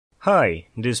Hi,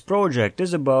 this project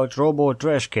is about robot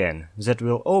trashcan that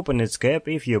will open its cap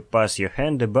if you pass your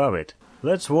hand above it.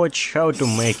 Let's watch how to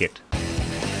make it.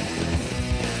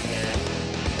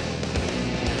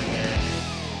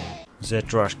 The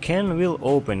trashcan will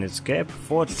open its cap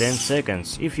for 10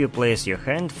 seconds if you place your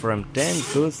hand from 10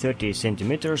 to 30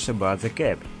 centimeters above the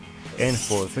cap, and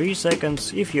for 3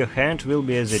 seconds if your hand will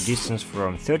be at the distance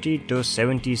from 30 to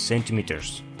 70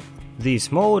 centimeters.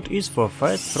 This mode is for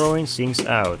fast throwing things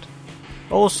out.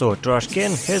 Also,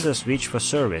 trashcan has a switch for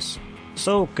service,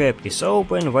 so cap is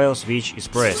open while switch is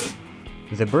pressed.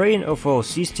 The brain of all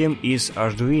system is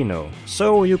Arduino,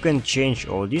 so you can change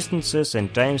all distances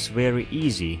and times very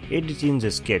easy, editing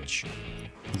the sketch.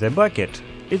 The bucket,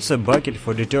 it's a bucket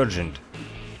for detergent.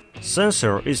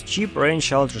 Sensor is cheap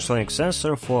range ultrasonic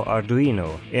sensor for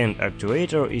Arduino, and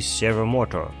actuator is servo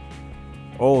motor.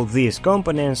 All these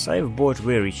components I've bought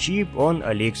very cheap on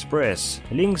AliExpress,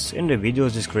 links in the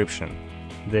video's description.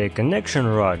 The connection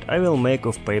rod I will make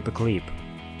of paper clip.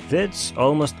 That's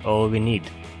almost all we need.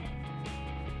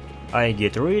 I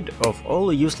get rid of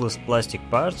all useless plastic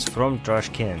parts from trash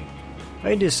can.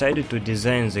 I decided to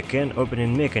design the can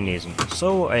opening mechanism,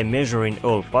 so I'm measuring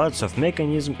all parts of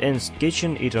mechanism and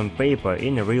sketching it on paper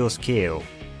in real scale.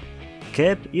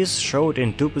 Cap is showed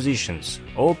in two positions,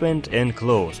 opened and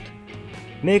closed.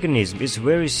 Mechanism is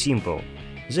very simple.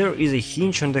 There is a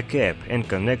hinge on the cap and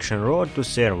connection rod to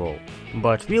servo.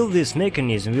 But will this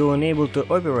mechanism will enable to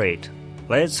operate?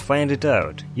 Let's find it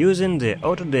out, using the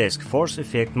Autodesk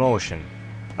ForceEffect motion.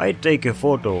 I take a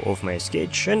photo of my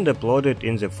sketch and upload it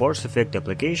in the ForceEffect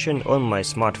application on my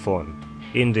smartphone.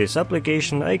 In this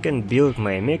application I can build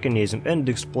my mechanism and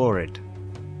explore it.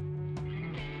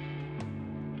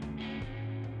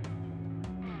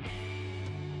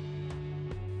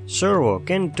 Servo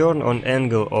can turn on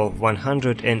angle of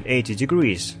 180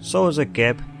 degrees, so the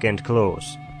cap can't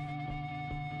close.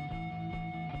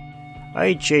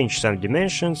 I change some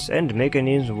dimensions and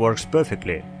mechanism works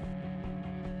perfectly.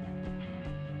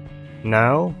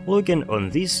 Now, looking on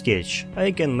this sketch,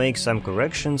 I can make some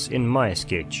corrections in my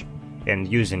sketch.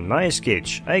 And using my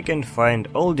sketch, I can find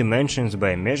all dimensions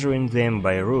by measuring them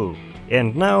by rule.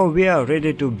 And now we are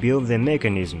ready to build the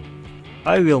mechanism.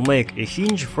 I will make a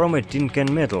hinge from a tin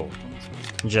can metal.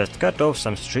 Just cut off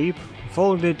some strip,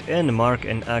 fold it and mark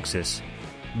an axis.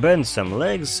 Bend some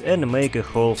legs and make a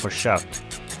hole for shaft.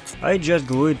 I just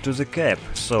glue it to the cap,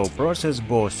 so process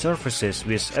both surfaces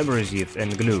with abrasive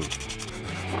and glue.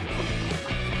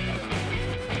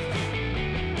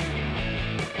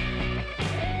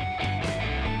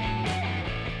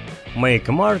 Make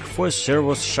a mark for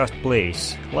servo's shaft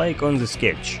place, like on the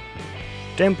sketch.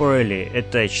 Temporarily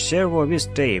attach servo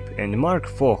with tape and mark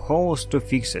 4 holes to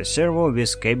fix a servo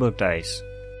with cable ties.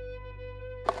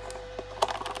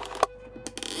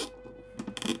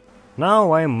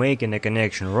 Now I'm making a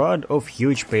connection rod of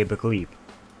huge paper clip.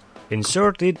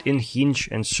 Insert it in hinge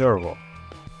and servo.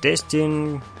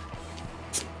 Testing.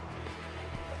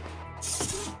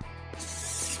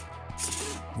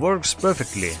 Works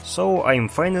perfectly, so I'm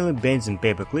finally bending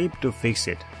paper clip to fix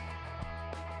it.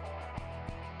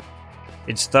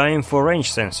 It's time for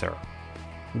range sensor.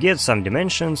 Get some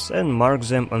dimensions and mark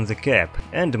them on the cap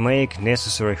and make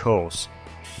necessary holes.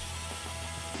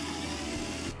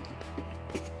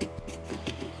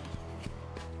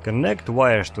 Connect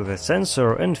wires to the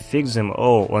sensor and fix them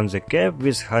all on the cap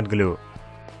with hot glue.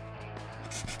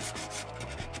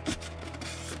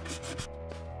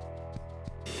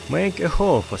 Make a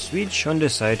hole for switch on the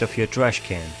side of your trash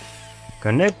can.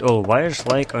 Connect all wires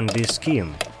like on this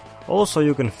scheme. Also,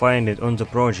 you can find it on the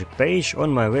project page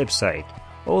on my website.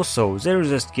 Also, there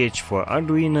is a sketch for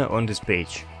Arduino on this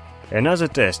page. Another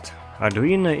test.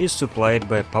 Arduino is supplied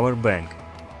by power bank.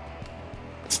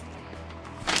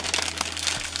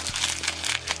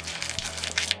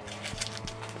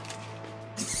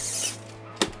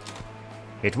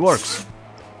 It works.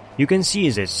 You can see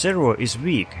that servo is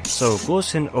weak, so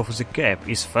closing of the cap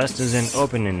is faster than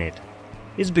opening it.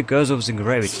 It's because of the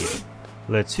gravity.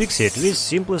 Let's fix it with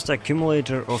simplest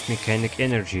accumulator of mechanic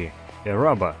energy, a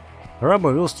rubber.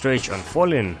 Rubber will stretch on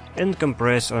falling and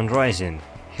compress on rising,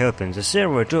 helping the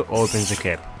servo to open the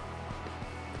cap.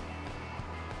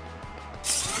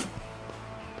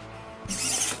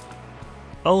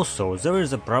 Also, there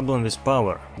is a problem with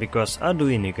power, because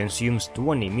Arduino consumes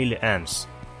 20 milliamps.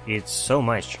 It's so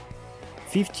much.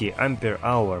 50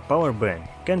 ampere-hour power bank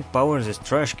can power this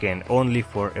trash can only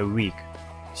for a week.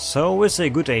 So it's a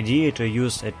good idea to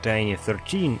use a tiny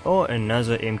 13 or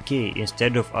another MK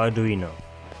instead of Arduino.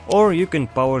 Or you can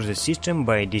power the system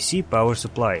by DC power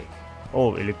supply.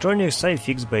 All electronics I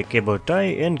fix by cable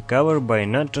tie and cover by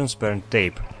non-transparent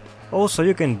tape. Also,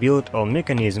 you can build all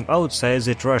mechanism outside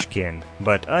the trash can,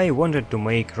 but I wanted to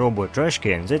make robot trash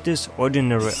can that is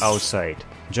ordinary outside,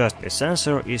 just a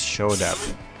sensor is showed up.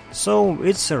 So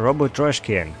it's a robot trash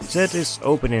can that is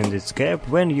opening its cap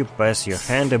when you pass your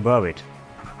hand above it.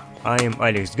 I am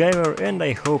Alex Giver and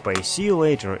I hope I see you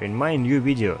later in my new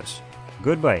videos.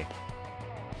 Goodbye.